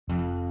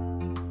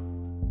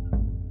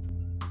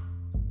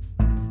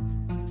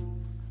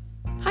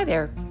Hi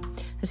there,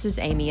 this is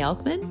Amy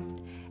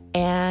Elkman,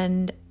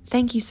 and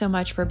thank you so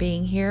much for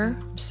being here.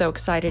 I'm so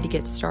excited to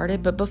get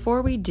started, but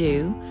before we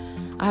do,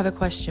 I have a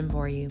question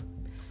for you.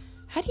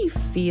 How do you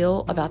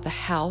feel about the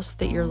house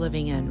that you're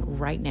living in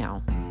right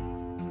now?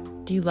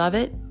 Do you love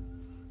it?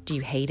 Do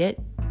you hate it?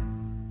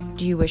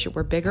 Do you wish it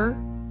were bigger?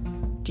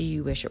 Do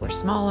you wish it were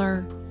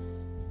smaller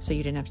so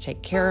you didn't have to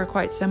take care of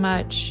quite so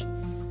much?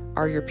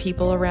 Are your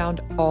people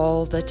around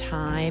all the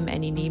time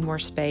and you need more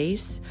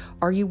space?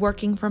 Are you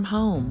working from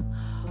home?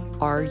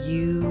 Are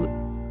you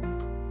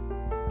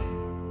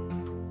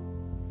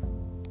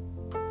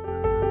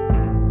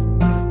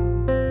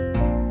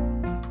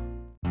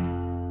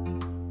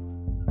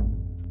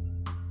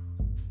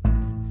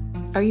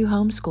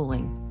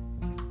homeschooling?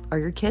 Are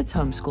your kids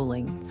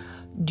homeschooling?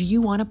 Do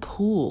you want a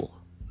pool?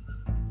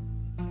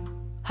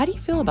 How do you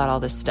feel about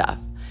all this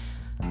stuff?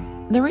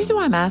 The reason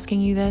why I'm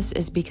asking you this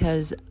is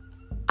because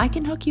I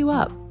can hook you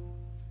up.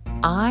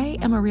 I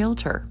am a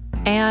realtor,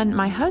 and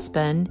my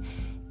husband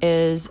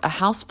is a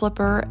house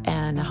flipper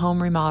and a home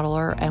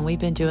remodeler, and we've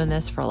been doing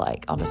this for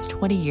like almost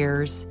 20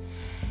 years,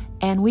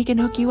 and we can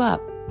hook you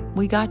up.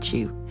 We got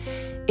you.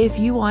 If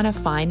you want to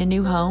find a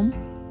new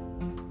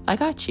home, I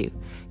got you.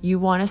 You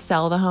want to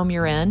sell the home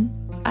you're in?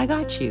 I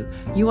got you.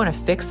 You want to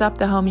fix up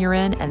the home you're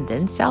in and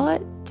then sell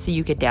it so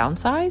you could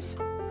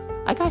downsize?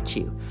 I got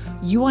you.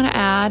 You want to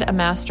add a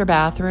master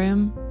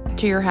bathroom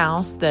to your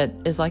house that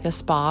is like a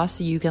spa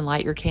so you can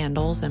light your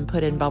candles and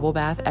put in bubble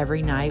bath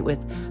every night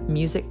with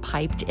music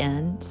piped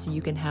in so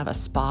you can have a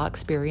spa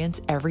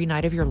experience every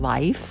night of your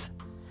life?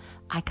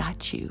 I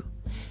got you.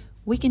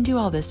 We can do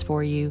all this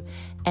for you,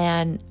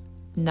 and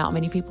not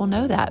many people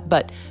know that,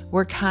 but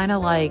we're kind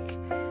of like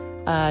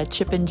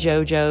Chip and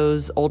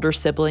JoJo's older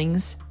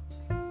siblings,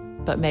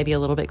 but maybe a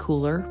little bit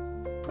cooler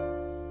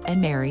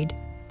and married.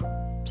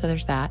 So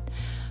there's that.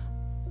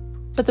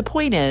 But the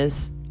point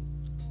is,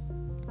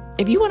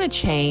 if you want to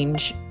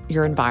change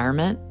your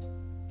environment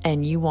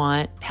and you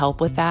want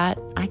help with that,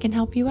 I can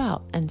help you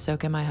out. And so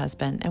can my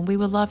husband. And we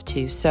would love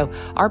to. So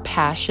our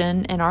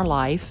passion in our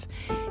life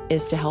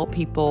is to help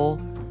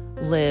people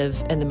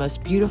live in the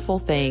most beautiful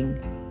thing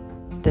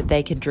that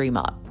they can dream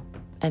up.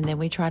 And then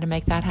we try to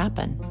make that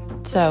happen.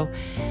 So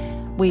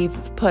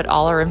we've put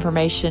all our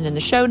information in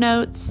the show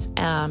notes.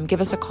 Give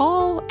us a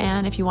call.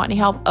 And if you want any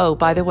help, oh,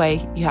 by the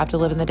way, you have to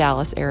live in the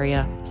Dallas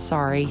area.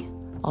 Sorry,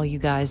 all you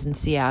guys in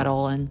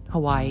Seattle and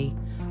Hawaii.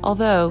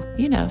 Although,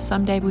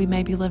 someday we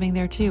may be living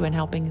there too and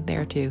helping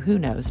there too. Who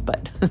knows?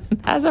 But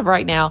as of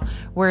right now,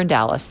 we're in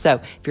Dallas. So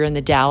if you're in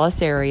the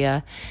Dallas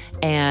area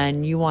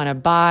and you want to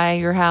buy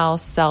your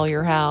house, sell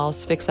your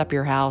house, fix up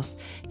your house,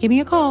 give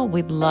me a call.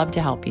 We'd love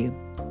to help you.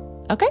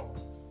 Okay?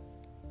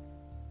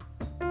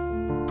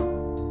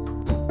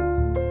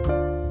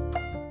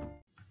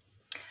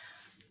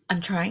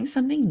 I'm trying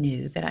something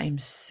new that I'm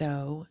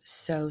so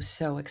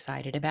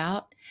excited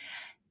about.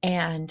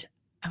 And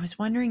I was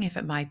wondering if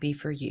it might be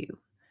for you.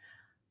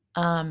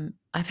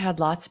 I've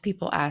had lots of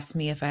people ask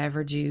me if I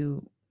ever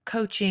do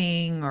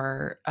coaching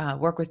or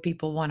work with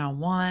people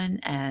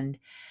one-on-one. And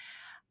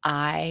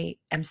I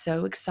am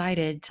so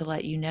excited to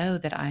let you know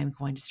that I'm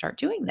going to start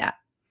doing that.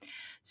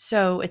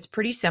 So it's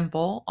pretty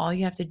simple. All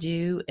you have to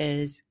do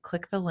is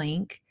click the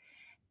link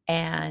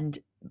and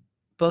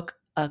book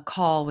a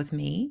call with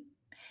me.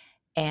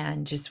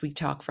 And we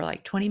talk for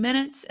like 20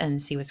 minutes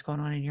and see what's going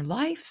on in your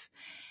life.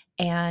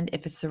 And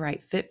if it's the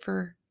right fit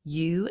for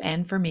you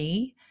and for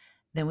me,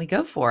 then we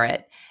go for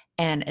it.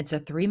 And it's a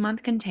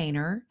 3-month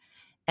container.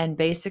 And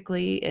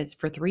basically it's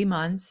for 3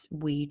 months.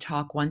 We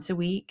talk once a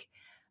week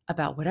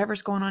about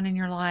whatever's going on in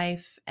your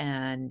life.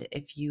 And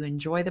if you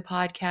enjoy the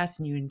podcast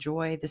and you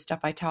enjoy the stuff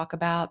I talk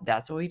about,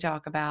 that's what we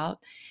talk about.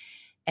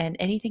 And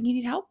anything you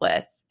need help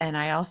with. And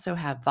I also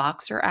have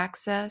Voxer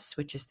access,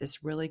 which is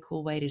this really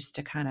cool way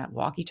to kind of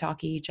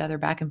walkie-talkie each other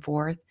back and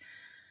forth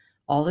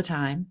all the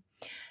time.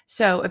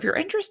 So if you're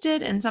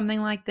interested in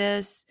something like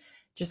this,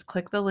 just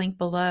click the link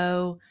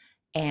below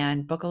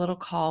and book a little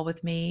call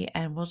with me,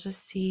 and we'll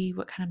just see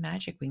what kind of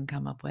magic we can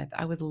come up with.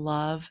 I would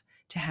love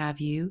to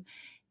have you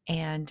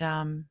and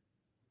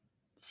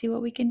see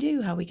what we can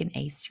do, how we can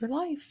ace your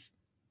life.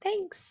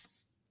 Thanks.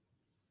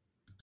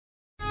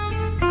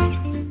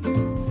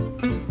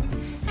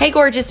 Hey,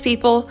 gorgeous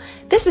people.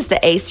 This is the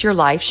Ace Your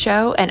Life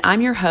show, and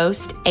I'm your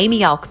host,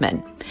 Amy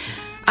Elkman.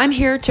 I'm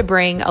here to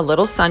bring a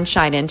little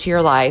sunshine into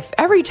your life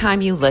every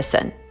time you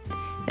listen.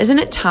 Isn't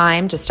it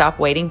time to stop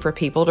waiting for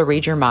people to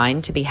read your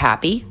mind to be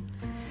happy?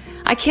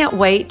 I can't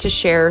wait to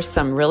share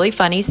some really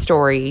funny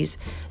stories,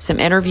 some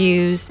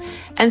interviews,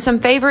 and some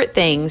favorite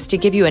things to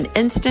give you an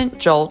instant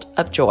jolt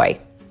of joy.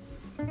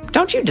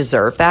 Don't you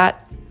deserve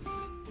that?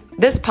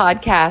 This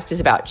podcast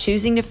is about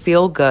choosing to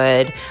feel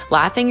good,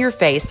 laughing your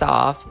face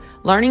off,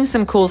 learning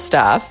some cool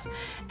stuff,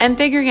 and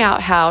figuring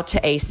out how to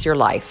ace your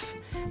life.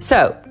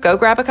 So go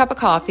grab a cup of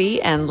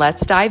coffee and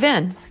let's dive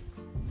in.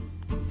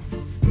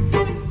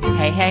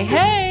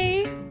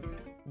 Hey.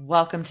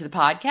 Welcome to the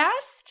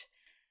podcast.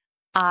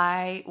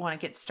 I want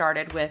to get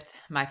started with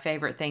my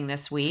favorite thing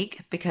this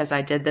week because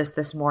I did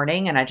this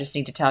morning and I just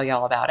need to tell you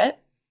all about it.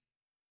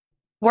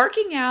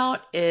 Working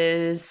out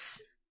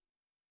is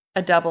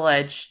a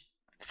double-edged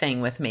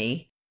thing with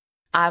me.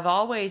 I've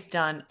always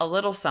done a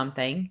little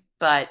something,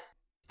 but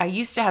I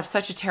used to have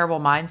such a terrible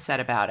mindset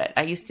about it.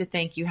 I used to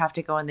think you have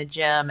to go in the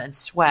gym and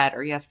sweat,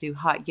 or you have to do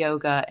hot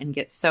yoga and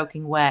get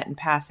soaking wet and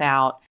pass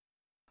out,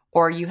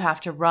 or you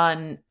have to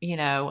run,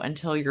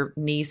 until your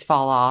knees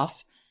fall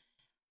off.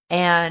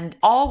 And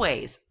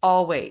always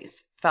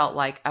felt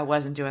like I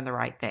wasn't doing the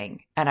right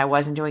thing and I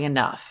wasn't doing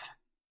enough.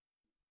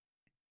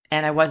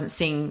 And I wasn't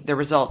seeing the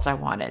results I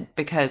wanted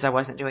because I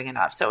wasn't doing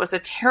enough. So it was a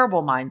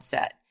terrible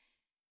mindset.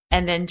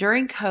 And then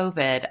during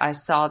COVID, I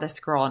saw this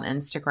girl on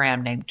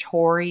Instagram named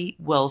Tori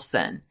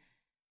Wilson.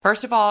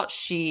 First of all,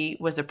 she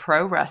was a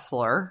pro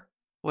wrestler,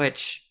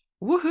 which,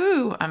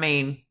 woohoo. I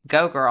mean,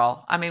 go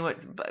girl. I mean,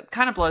 what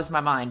kind of blows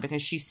my mind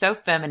because she's so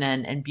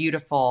feminine and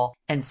beautiful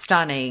and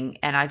stunning.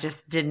 And I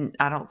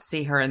don't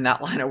see her in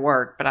that line of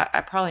work, but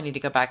I probably need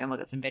to go back and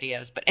look at some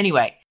videos. But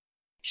anyway,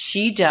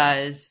 she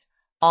does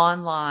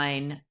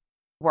online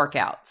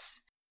workouts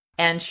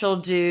and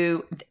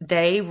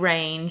they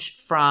range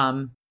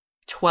from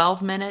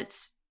 12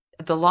 minutes.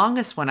 The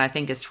longest one I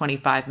think is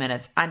 25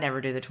 minutes. I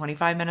never do the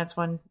 25 minutes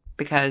one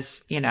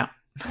because,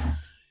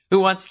 who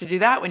wants to do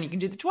that when you can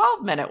do the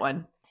 12-minute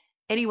one?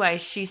 Anyway,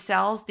 she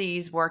sells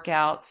these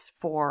workouts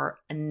for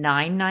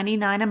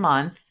 $9.99 a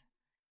month.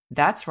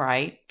 That's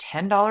right,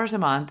 $10 a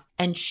month.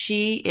 And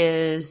she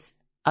is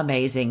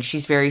amazing.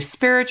 She's very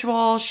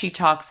spiritual. She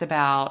talks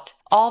about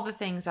all the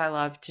things I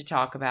love to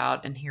talk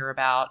about and hear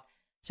about.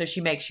 So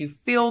she makes you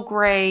feel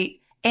great.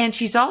 And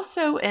she's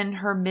also in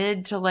her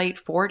mid to late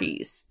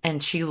 40s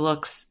and she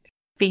looks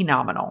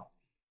phenomenal.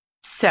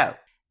 So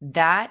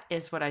that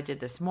is what I did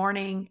this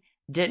morning.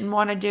 Didn't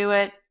want to do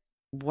it,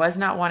 was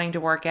not wanting to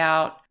work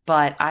out,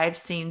 but I've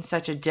seen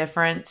such a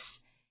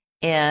difference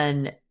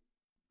in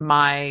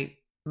my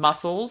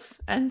muscles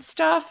and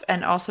stuff,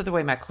 and also the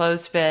way my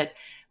clothes fit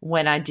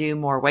when I do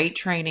more weight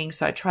training.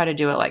 So I try to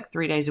do it like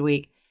 3 days a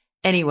week.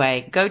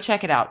 Anyway, go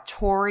check it out.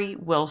 Tori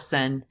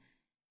Wilson.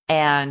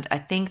 And I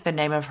think the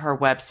name of her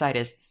website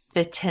is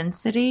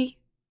Fittensity,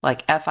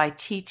 like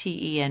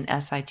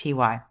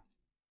Fittensity.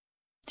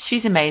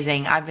 She's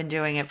amazing. I've been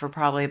doing it for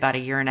probably about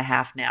 1.5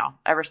 years now,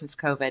 ever since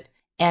COVID.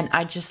 And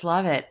I just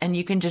love it. And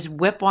you can just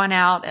whip one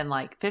out in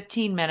like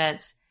 15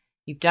 minutes.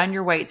 You've done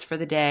your weights for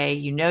the day.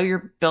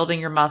 You're building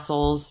your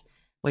muscles,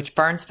 which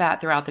burns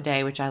fat throughout the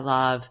day, which I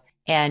love.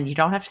 And you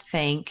don't have to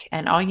think.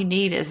 And all you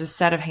need is a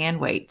set of hand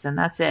weights, and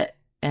that's it.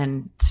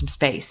 And some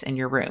space in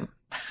your room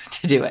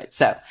to do it.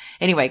 So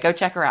anyway, go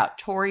check her out.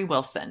 Tori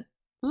Wilson.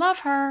 Love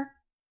her.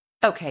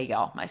 Okay,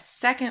 y'all. My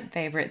second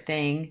favorite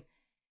thing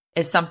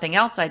is something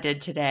else I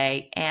did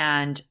today.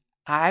 And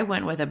I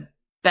went with a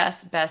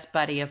best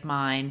buddy of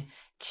mine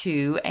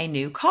to a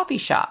new coffee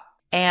shop.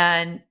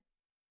 And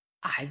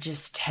I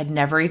just had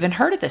never even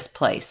heard of this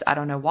place. I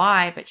don't know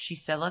why, but she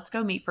said, let's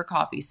go meet for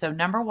coffee. So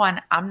number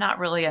one, I'm not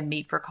really a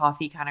meet for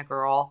coffee kind of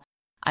girl.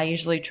 I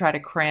usually try to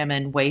cram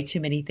in way too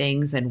many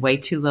things and way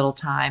too little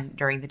time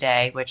during the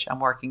day, which I'm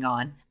working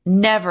on.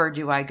 Never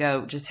do I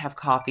go just have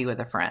coffee with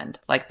a friend.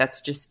 Like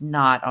that's just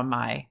not on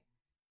my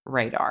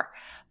radar.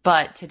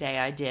 But today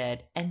I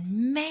did.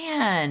 And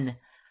man,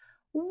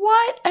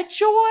 what a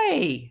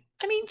joy.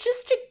 I mean,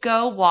 just to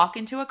go walk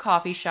into a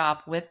coffee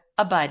shop with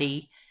a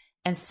buddy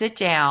and sit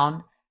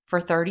down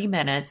for 30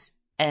 minutes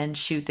and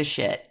shoot the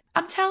shit.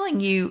 I'm telling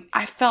you,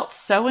 I felt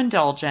so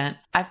indulgent.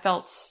 I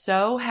felt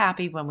so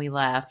happy when we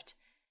left.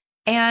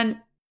 And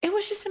it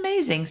was just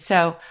amazing.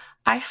 So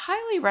I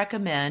highly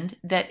recommend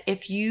that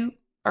if you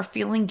are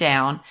feeling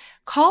down,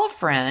 call a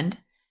friend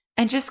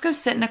and just go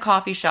sit in a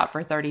coffee shop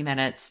for 30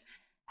 minutes,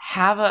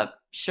 have a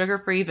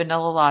sugar-free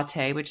vanilla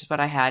latte, which is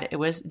what I had. It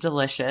was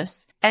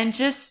delicious. And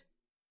just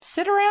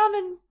sit around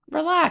and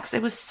relax.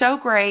 It was so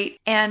great.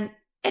 And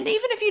even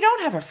if you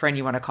don't have a friend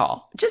you want to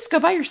call, just go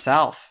by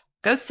yourself.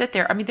 Go sit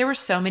there. I mean, there were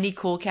so many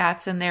cool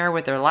cats in there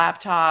with their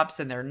laptops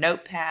and their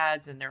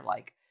notepads, and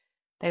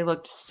they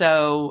looked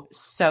so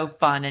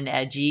fun and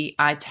edgy.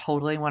 I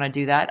totally want to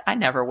do that. I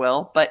never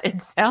will, but it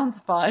sounds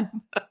fun.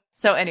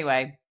 So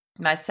anyway,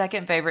 my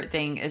second favorite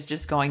thing is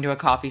just going to a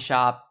coffee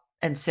shop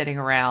and sitting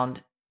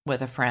around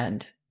with a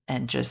friend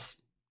and just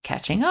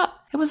catching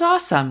up. It was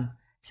awesome.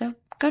 So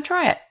go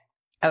try it.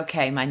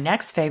 Okay, my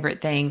next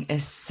favorite thing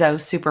is so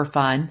super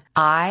fun.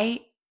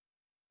 I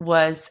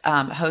was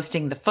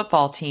hosting the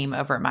football team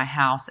over at my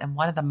house, and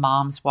one of the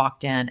moms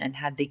walked in and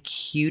had the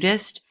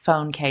cutest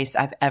phone case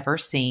I've ever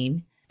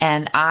seen.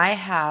 And I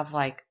have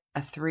like a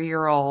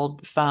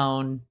 3-year-old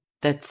phone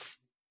that's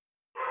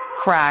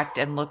cracked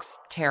and looks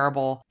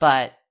terrible,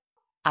 but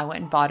I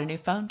went and bought a new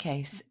phone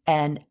case,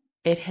 and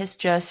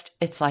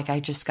it's like I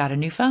just got a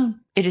new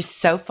phone. It is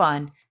so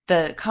fun.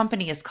 The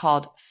company is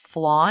called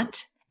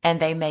Flaunt,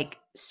 and they make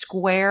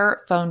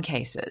square phone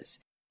cases.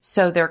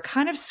 So they're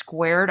kind of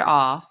squared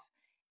off,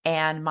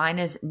 and mine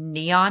is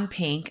neon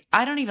pink.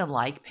 I don't even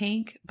like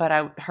pink,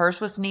 but hers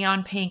was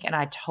neon pink, and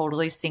I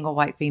totally single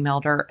white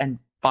femaled her and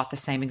bought the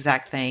same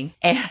exact thing.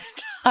 And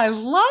I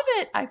love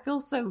it. I feel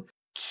so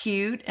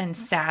cute and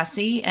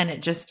sassy, and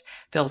it just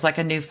feels like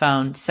a new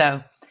phone.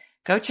 So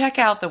Go check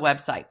out the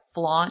website,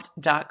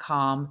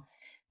 flaunt.com.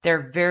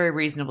 They're very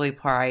reasonably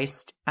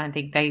priced. I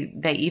think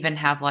they even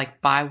have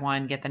like buy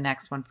one, get the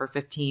next one for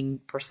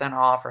 15%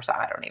 off or so.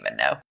 I don't even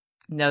know.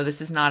 No,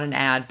 this is not an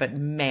ad, but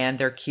man,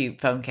 they're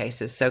cute phone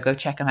cases. So go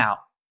check them out.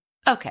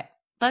 Okay,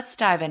 let's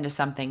dive into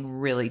something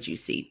really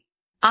juicy.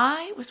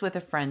 I was with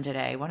a friend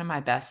today, one of my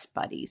best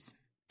buddies,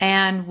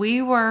 and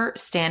we were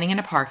standing in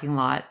a parking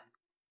lot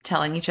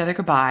telling each other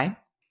goodbye.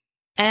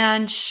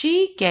 And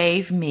she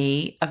gave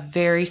me a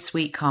very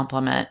sweet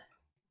compliment.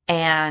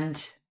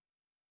 And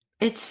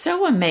it's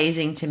so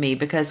amazing to me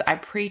because I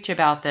preach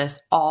about this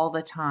all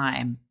the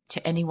time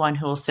to anyone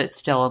who will sit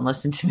still and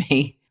listen to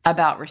me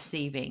about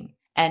receiving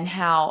and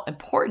how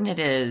important it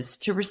is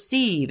to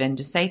receive and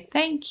to say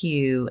thank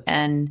you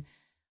and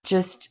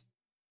just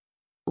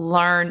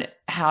learn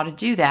how to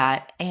do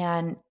that.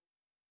 And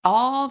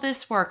all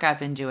this work I've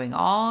been doing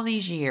all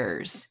these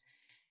years,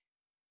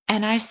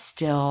 and I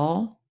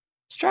still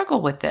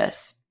struggle with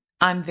this.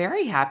 I'm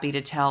very happy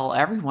to tell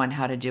everyone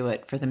how to do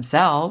it for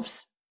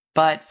themselves,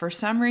 but for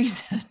some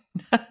reason,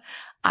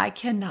 I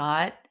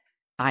cannot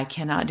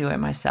do it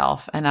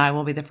myself, and I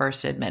will be the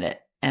first to admit it.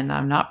 And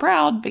I'm not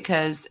proud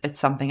because it's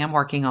something I'm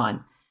working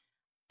on.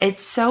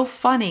 It's so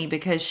funny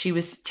because she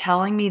was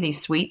telling me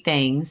these sweet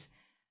things.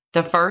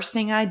 The first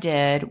thing I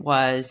did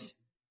was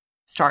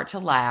start to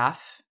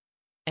laugh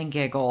and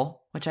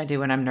giggle, which I do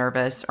when I'm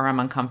nervous or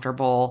I'm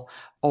uncomfortable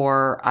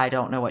or I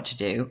don't know what to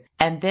do.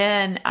 And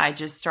then I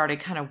just started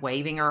kind of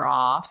waving her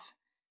off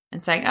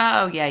and saying,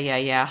 oh,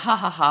 yeah, ha,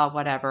 ha, ha,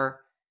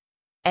 whatever.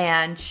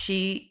 And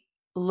she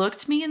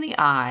looked me in the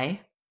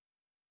eye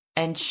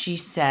and she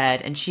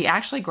said, and she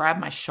actually grabbed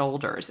my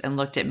shoulders and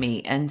looked at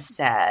me and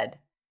said,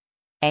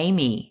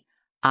 Amy,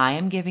 I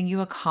am giving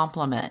you a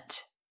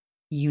compliment.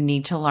 You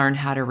need to learn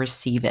how to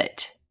receive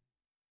it.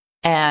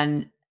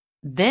 And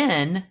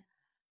then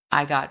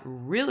I got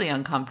really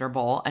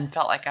uncomfortable and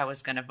felt like I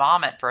was going to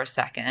vomit for a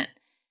second.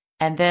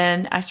 And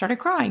then I started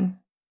crying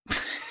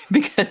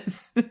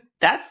because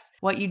that's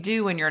what you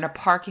do when you're in a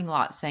parking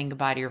lot saying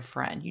goodbye to your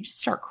friend. You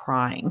just start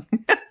crying.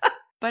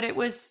 But it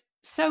was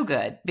so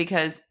good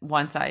because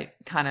once I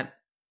kind of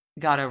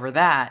got over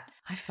that,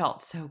 I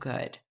felt so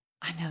good.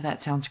 I know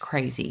that sounds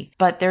crazy,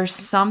 but there's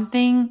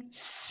something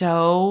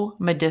so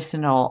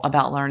medicinal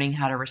about learning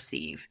how to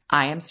receive.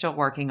 I am still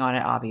working on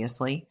it,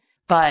 obviously,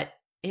 but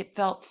it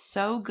felt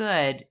so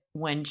good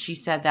when she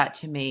said that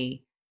to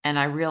me and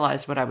I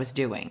realized what I was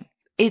doing.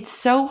 It's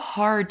so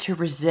hard to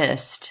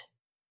resist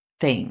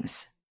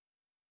things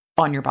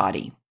on your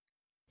body.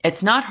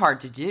 It's not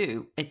hard to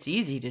do. It's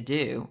easy to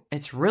do.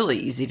 It's really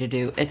easy to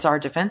do. It's our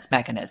defense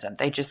mechanism.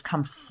 They just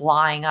come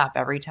flying up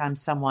every time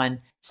someone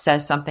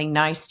says something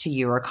nice to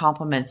you or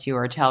compliments you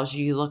or tells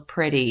you you look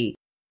pretty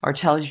or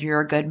tells you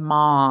you're a good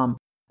mom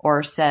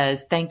or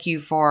says thank you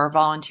for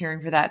volunteering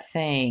for that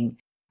thing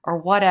or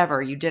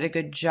whatever. You did a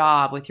good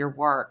job with your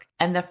work.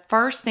 And the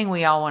first thing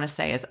we all want to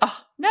say is,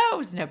 oh, no, it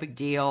was no big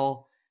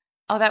deal.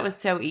 Oh, that was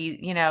so easy.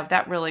 You know,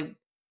 that really...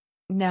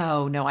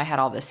 No, I had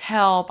all this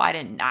help. I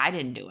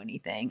didn't do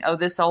anything. Oh,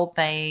 this old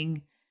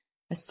thing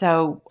is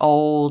so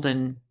old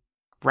and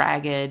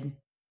ragged.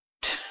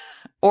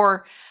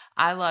 Or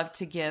I love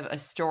to give a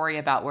story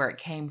about where it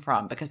came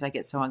from because I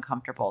get so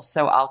uncomfortable.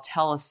 So I'll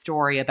tell a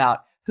story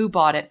about who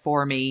bought it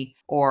for me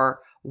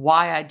or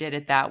why I did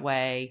it that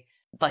way,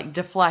 like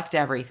deflect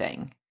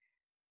everything,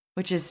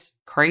 which is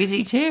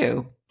crazy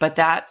too. But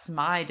that's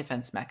my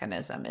defense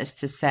mechanism is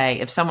to say,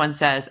 if someone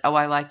says, oh,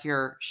 I like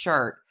your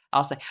shirt,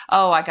 I'll say,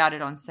 oh, I got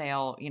it on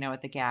sale,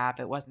 at the Gap.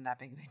 It wasn't that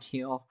big of a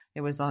deal. It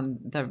was on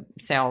the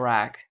sale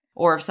rack.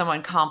 Or if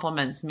someone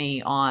compliments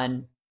me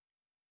on,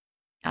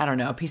 I don't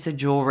know, a piece of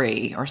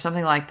jewelry or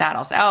something like that,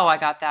 I'll say, oh, I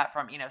got that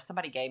from,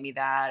 somebody gave me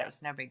that. It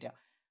was no big deal.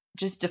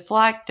 Just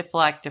deflect.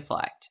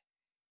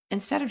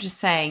 Instead of just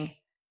saying,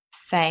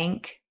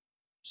 thank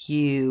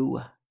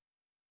you.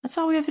 That's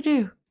all we have to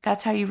do.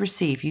 That's how you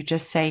receive. You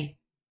just say,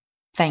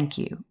 thank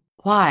you.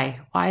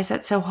 Why? Why is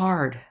that so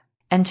hard?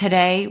 And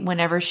today,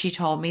 whenever she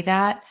told me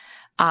that,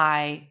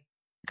 I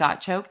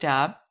got choked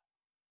up.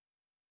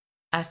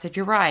 I said,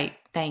 you're right.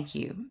 Thank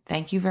you.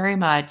 Thank you very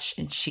much.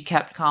 And she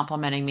kept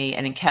complimenting me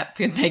and it kept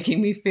making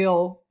me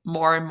feel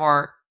more and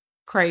more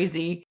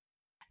crazy.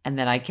 And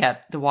then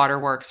the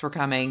waterworks were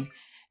coming.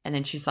 And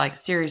then she's like,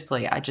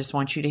 seriously, I just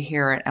want you to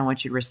hear it. I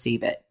want you to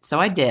receive it. So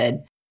I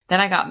did.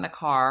 Then I got in the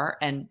car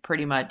and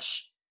pretty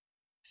much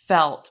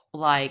felt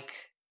like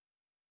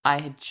I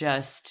had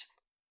just...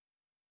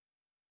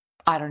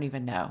 I don't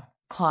even know,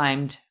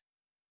 climbed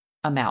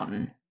a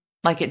mountain.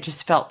 Like it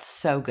just felt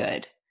so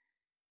good.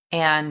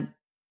 And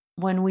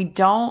when we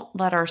don't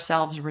let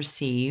ourselves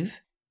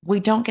receive, we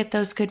don't get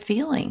those good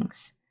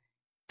feelings.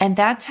 And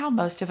that's how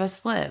most of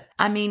us live.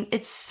 I mean,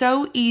 it's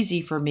so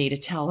easy for me to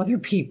tell other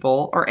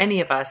people, or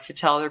any of us to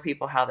tell other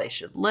people how they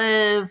should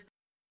live,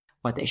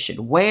 what they should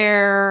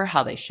wear,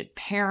 how they should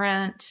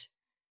parent,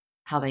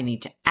 how they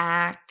need to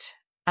act.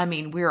 I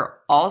mean, we're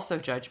also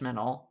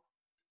judgmental.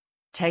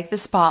 Take the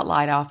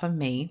spotlight off of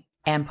me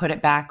and put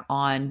it back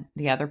on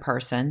the other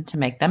person to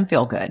make them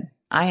feel good.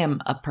 I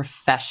am a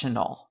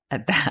professional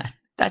at that.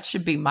 That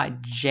should be my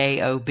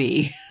JOB.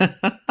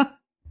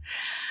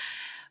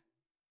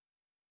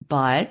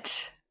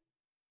 But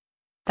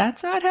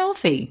that's not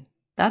healthy.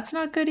 That's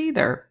not good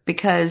either,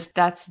 because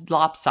that's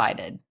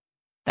lopsided.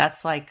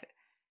 That's like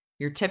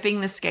you're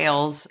tipping the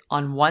scales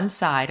on one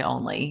side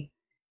only,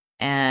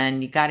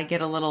 and you got to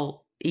get a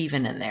little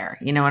even in there.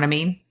 You know what I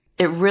mean?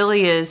 It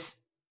really is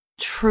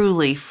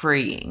truly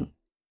freeing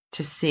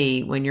to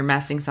see when you're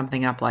messing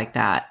something up like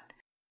that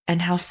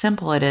and how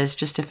simple it is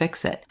just to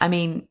fix it. I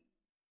mean,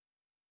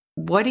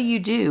 what do you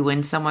do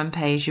when someone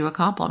pays you a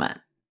compliment?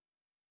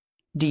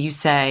 Do you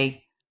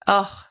say,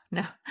 oh,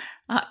 no,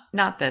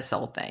 not this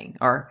old thing?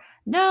 Or,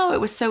 no, it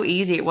was so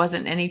easy. It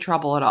wasn't any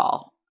trouble at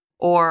all.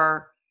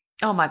 Or,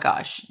 oh my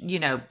gosh,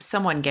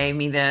 someone gave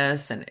me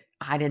this and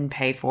I didn't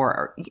pay for it.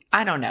 Or,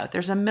 I don't know.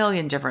 There's a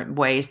million different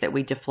ways that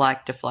we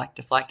deflect,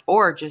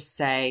 or just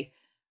say,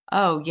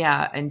 oh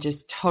yeah, and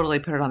just totally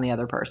put it on the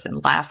other person.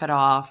 Laugh it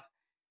off,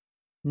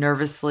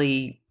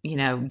 nervously,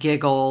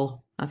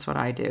 giggle. That's what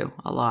I do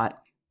a lot.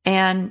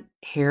 And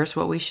here's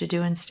what we should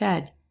do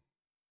instead.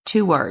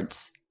 2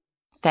 words.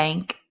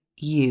 Thank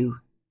you.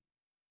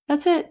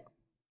 That's it.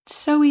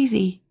 So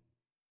easy.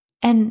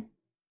 And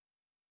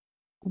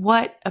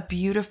what a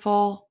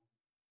beautiful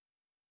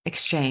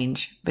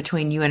exchange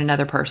between you and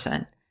another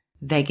person.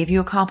 They give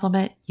you a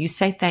compliment. You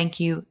say thank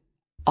you.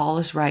 All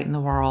is right in the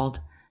world.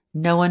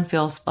 No one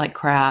feels like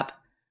crap.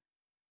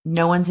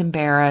 No one's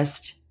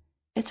embarrassed.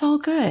 It's all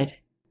good.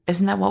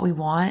 Isn't that what we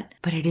want?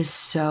 But it is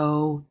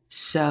so,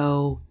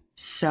 so,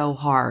 so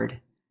hard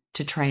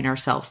to train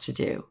ourselves to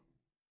do.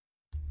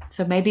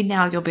 So maybe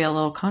now you'll be a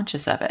little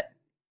conscious of it.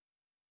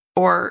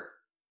 Or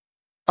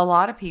a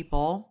lot of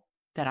people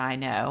that I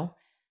know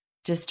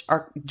just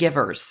are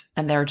givers,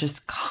 and they're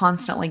just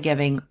constantly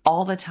giving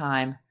all the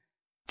time,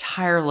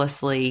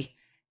 tirelessly,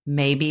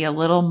 maybe a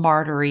little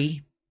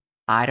martyry.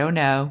 I don't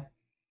know.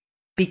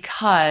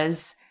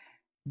 Because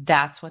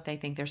that's what they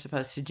think they're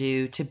supposed to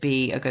do to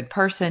be a good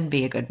person,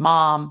 be a good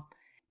mom.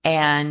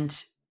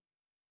 And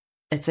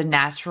it's a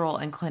natural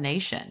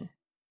inclination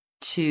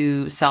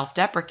to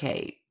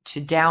self-deprecate,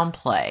 to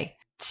downplay,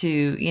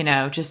 to,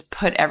 just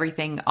put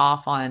everything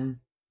off on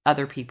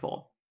other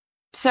people.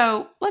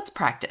 So let's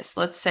practice.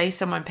 Let's say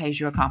someone pays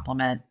you a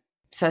compliment,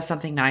 says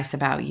something nice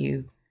about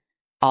you.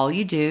 All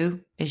you do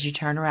is you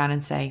turn around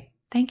and say,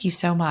 thank you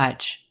so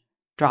much.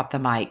 Drop the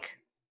mic.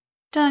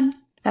 Done.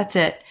 That's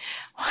it.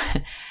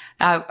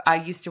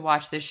 I used to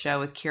watch this show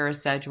with Kira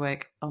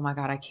Sedgwick. Oh my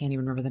God, I can't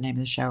even remember the name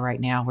of the show right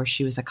now, where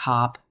she was a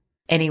cop.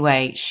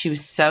 Anyway, she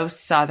was so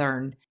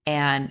Southern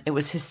and it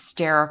was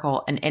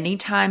hysterical. And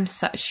anytime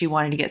she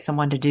wanted to get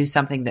someone to do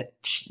something that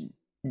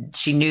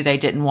she knew they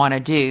didn't want to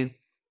do,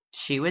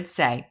 she would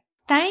say,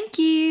 thank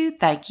you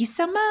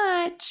so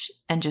much,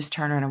 and just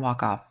turn around and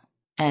walk off.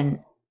 And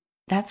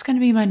that's going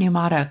to be my new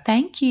motto.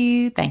 Thank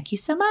you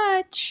so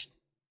much.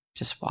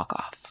 Just walk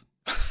off.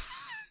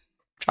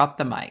 Drop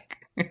the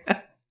mic.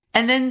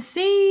 And then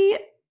see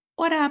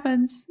what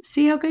happens.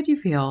 See how good you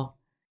feel.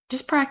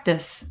 Just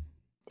practice.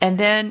 And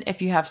then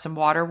if you have some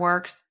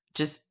waterworks,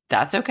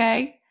 that's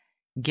okay.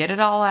 Get it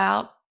all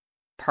out,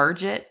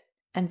 purge it,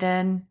 and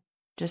then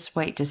just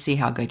wait to see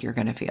how good you're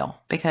going to feel,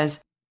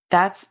 because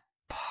that's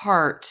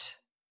part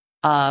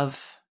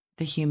of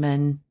the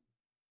human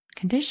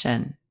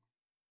condition.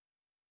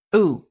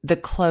 Ooh, The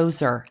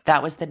Closer.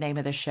 That was the name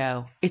of the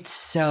show. It's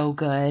so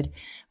good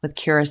with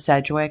Kira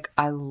Sedgwick.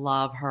 I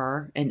love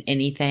her in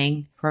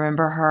anything.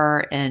 Remember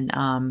her in,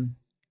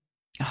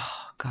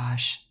 oh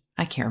gosh,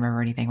 I can't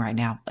remember anything right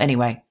now.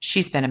 Anyway,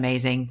 she's been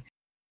amazing.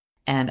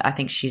 And I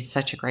think she's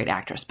such a great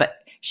actress. But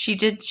she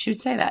would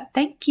say that.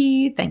 Thank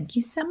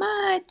you so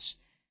much.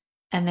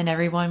 And then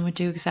everyone would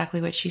do exactly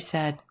what she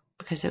said,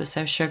 because it was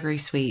so sugary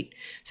sweet.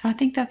 So I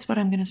think that's what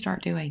I'm going to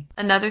start doing.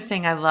 Another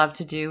thing I love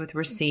to do with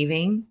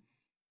receiving,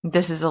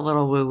 this is a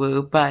little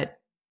woo-woo, but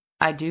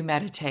I do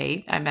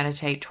meditate. I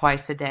meditate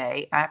twice a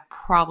day. I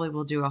probably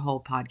will do a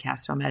whole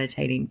podcast on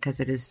meditating, because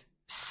it is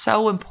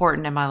so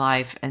important in my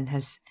life and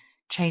has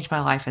changed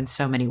my life in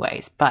so many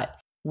ways. But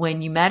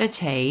when you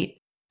meditate,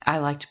 I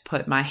like to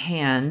put my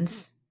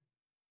hands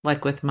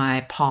like with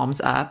my palms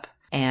up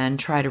and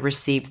try to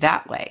receive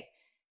that way.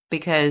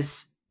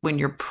 Because when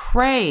you're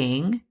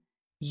praying,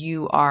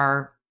 you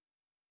are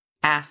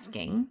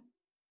asking,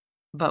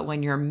 but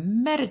when you're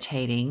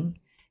meditating,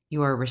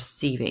 you are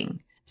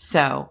receiving.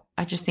 So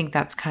I just think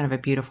that's kind of a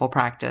beautiful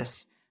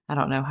practice. I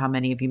don't know how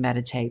many of you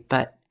meditate,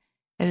 but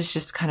it is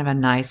just kind of a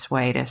nice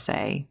way to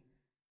say,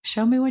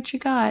 show me what you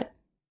got.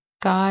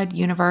 God,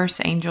 universe,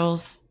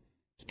 angels,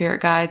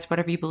 spirit guides,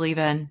 whatever you believe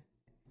in,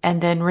 and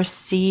then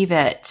receive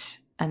it,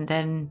 and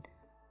then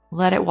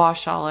let it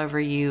wash all over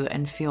you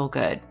and feel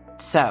good.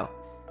 So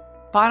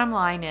bottom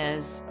line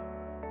is,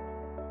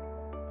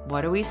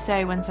 what do we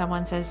say when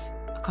someone says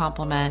a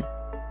compliment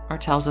or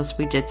tells us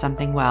we did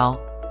something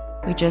well?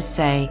 We just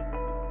say,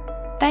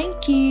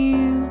 thank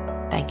you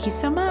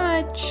so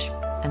much.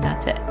 And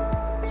that's it.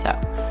 So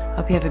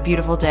hope you have a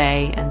beautiful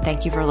day, and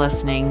thank you for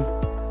listening.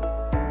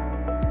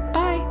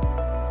 Bye.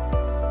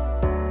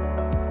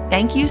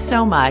 Thank you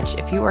so much.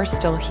 If you are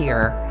still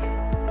here,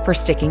 for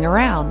sticking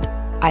around.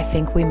 I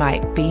think we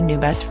might be new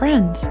best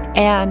friends.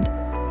 And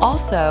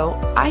also,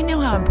 I know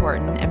how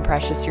important and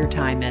precious your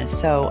time is,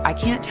 so I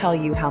can't tell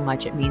you how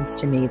much it means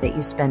to me that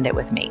you spend it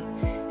with me.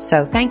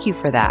 So thank you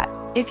for that.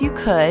 If you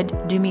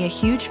could, do me a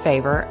huge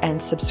favor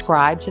and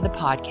subscribe to the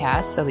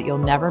podcast so that you'll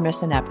never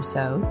miss an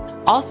episode.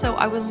 Also,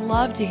 I would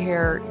love to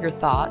hear your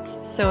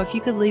thoughts, so if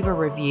you could leave a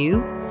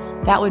review,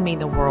 that would mean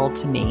the world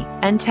to me.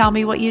 And tell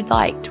me what you'd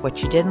liked,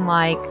 what you didn't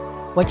like,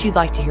 what you'd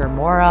like to hear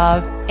more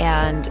of,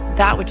 and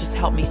that would just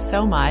help me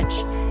so much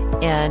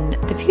in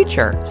the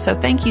future. So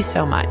thank you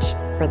so much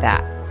for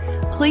that.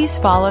 Please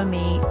follow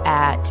me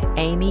at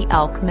Amy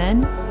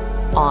Elkman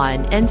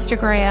on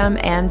Instagram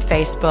and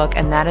Facebook,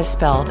 and that is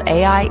spelled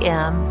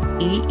AIMEEELKMAN.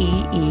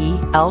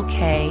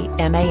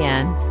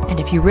 And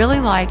if you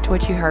really liked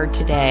what you heard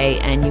today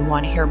and you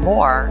want to hear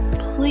more,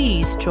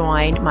 please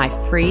join my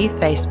free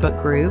Facebook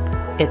group.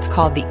 It's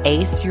called the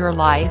Ace Your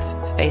Life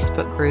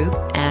Facebook group,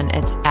 and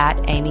it's at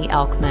Amy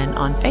Elkman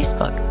on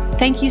Facebook.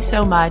 Thank you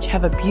so much.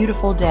 Have a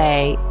beautiful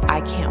day.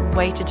 I can't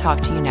wait to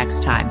talk to you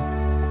next time.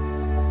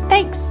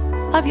 Thanks.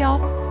 Love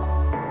y'all.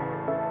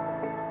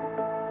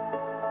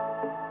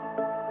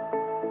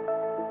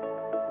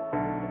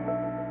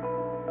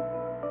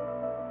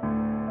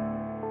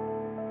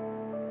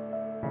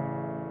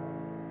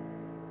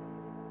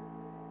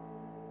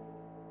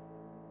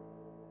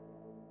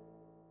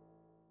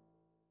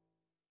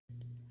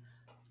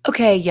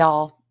 Okay,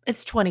 y'all,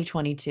 it's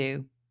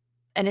 2022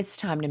 and it's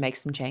time to make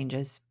some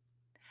changes.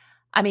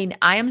 I mean,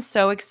 I am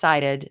so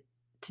excited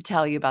to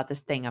tell you about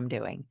this thing I'm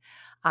doing.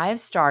 I have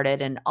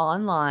started an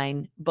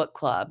online book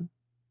club,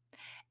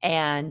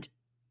 and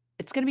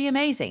it's going to be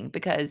amazing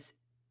because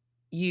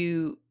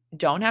you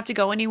don't have to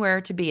go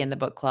anywhere to be in the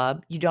book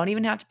club. You don't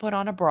even have to put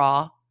on a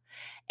bra.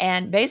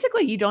 And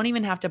basically, you don't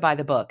even have to buy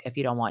the book if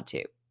you don't want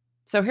to.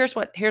 So here's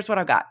what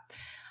I've got.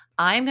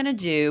 I'm going to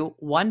do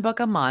one book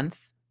a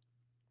month,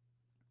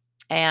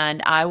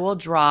 and I will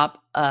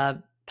drop a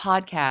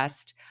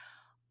podcast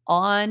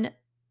on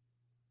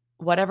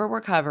whatever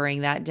we're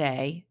covering that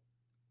day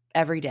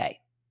every day.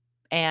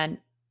 And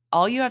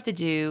all you have to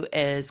do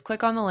is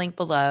click on the link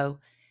below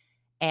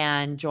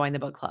and join the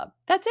book club.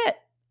 That's it.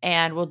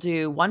 And we'll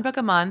do one book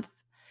a month.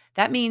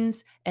 That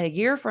means a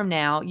year from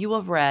now, you will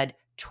have read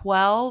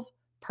 12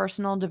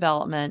 personal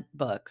development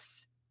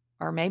books,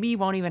 or maybe you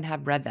won't even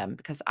have read them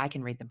because I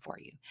can read them for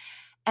you.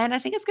 And I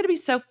think it's going to be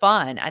so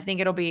fun. I think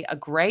it'll be a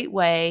great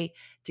way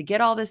to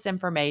get all this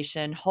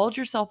information, hold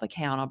yourself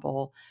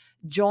accountable,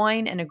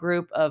 join in a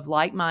group of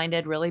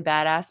like-minded, really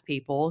badass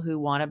people who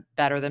want to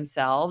better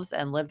themselves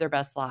and live their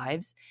best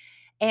lives.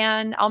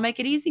 And I'll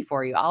make it easy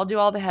for you. I'll do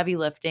all the heavy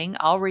lifting.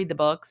 I'll read the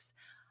books.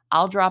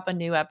 I'll drop a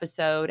new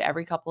episode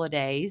every couple of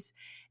days.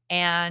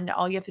 And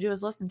all you have to do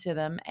is listen to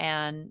them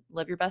and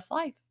live your best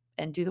life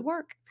and do the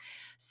work.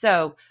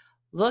 So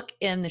look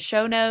in the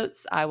show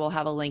notes. I will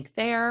have a link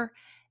there.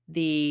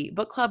 The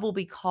book club will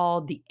be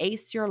called the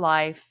Ace Your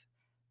Life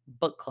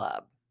Book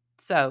Club.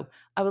 So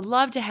I would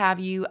love to have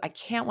you. I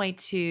can't wait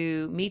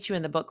to meet you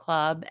in the book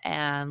club,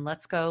 and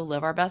let's go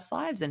live our best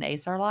lives and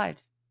ace our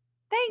lives.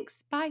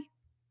 Thanks. Bye.